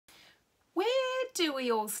do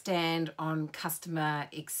we all stand on customer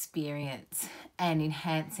experience and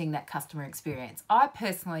enhancing that customer experience? I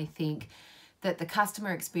personally think that the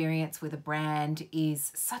customer experience with a brand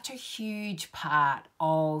is such a huge part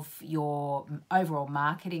of your overall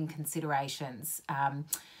marketing considerations,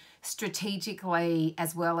 strategically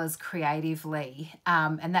as well as creatively.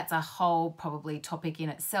 And that's a whole probably topic in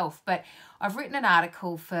itself. But I've written an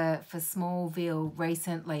article for Smallville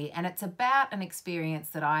recently, and it's about an experience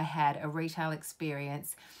that I had, a retail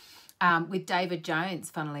experience with David Jones,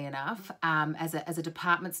 funnily enough, as a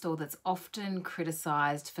department store that's often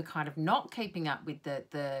criticised for kind of not keeping up with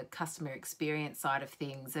the customer experience side of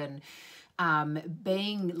things, and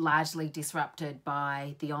being largely disrupted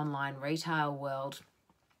by the online retail world.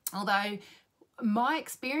 Although my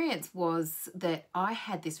experience was that I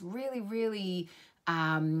had this really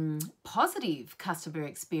positive customer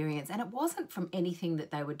experience, and it wasn't from anything that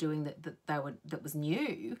they were doing that was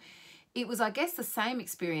new. It was, I guess, the same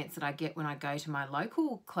experience that I get when I go to my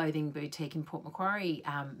local clothing boutique in Port Macquarie,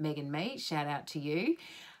 Meg and Me, shout out to you.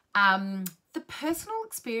 The personal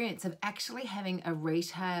experience of actually having a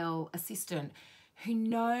retail assistant who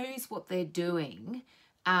knows what they're doing,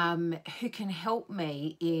 who can help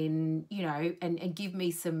me in, and give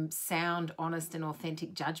me some sound, honest and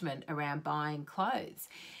authentic judgment around buying clothes.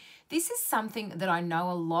 This is something that I know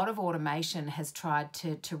a lot of automation has tried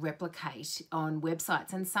to replicate on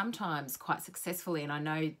websites, and sometimes quite successfully. And I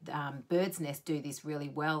know Bird's Nest do this really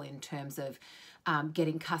well in terms of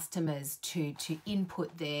getting customers to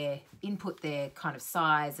input their kind of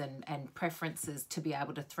size and preferences to be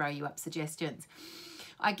able to throw you up suggestions.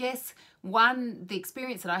 I guess the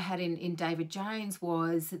experience that I had in David Jones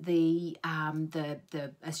was the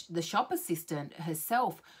shop assistant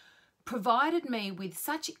herself provided me with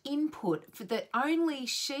such input that only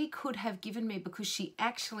she could have given me, because she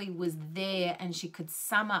actually was there and she could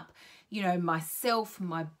sum up, myself,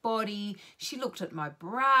 my body. She looked at my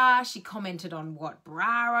bra. She commented on what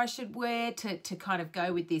bra I should wear to kind of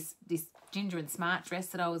go with this Ginger and Smart dress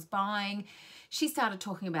that I was buying. She started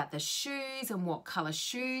talking about the shoes and what colour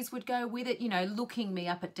shoes would go with it, looking me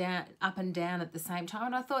up and down at the same time.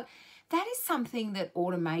 And I thought, that is something that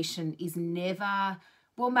automation is never...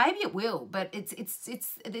 Well, maybe it will, but it's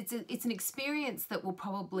an experience that will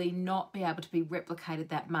probably not be able to be replicated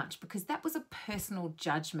that much, because that was a personal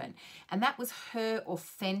judgment, and that was her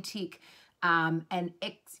authentic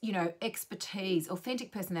expertise,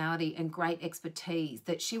 authentic personality and great expertise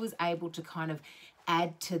that she was able to kind of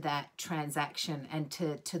add to that transaction and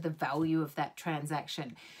to the value of that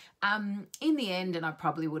transaction. In the end, and I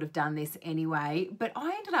probably would have done this anyway, but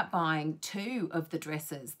I ended up buying 2 of the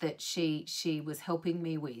dresses that she was helping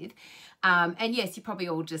me with. And yes, you're probably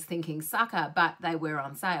all just thinking, sucker, but they were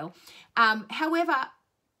on sale. However,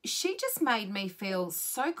 she just made me feel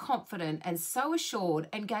so confident and so assured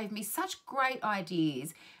and gave me such great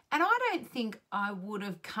ideas. And I don't think I would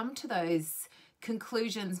have come to those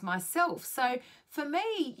conclusions myself. So for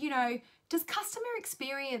me, does customer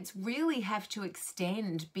experience really have to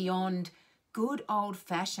extend beyond good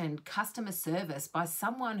old-fashioned customer service by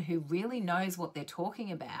someone who really knows what they're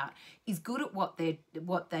talking about, is good at what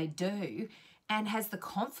they do, and has the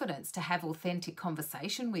confidence to have authentic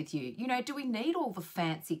conversation with you? Do we need all the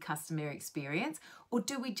fancy customer experience, or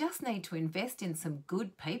do we just need to invest in some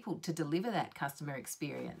good people to deliver that customer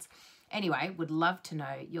experience? Anyway, would love to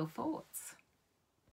know your thoughts.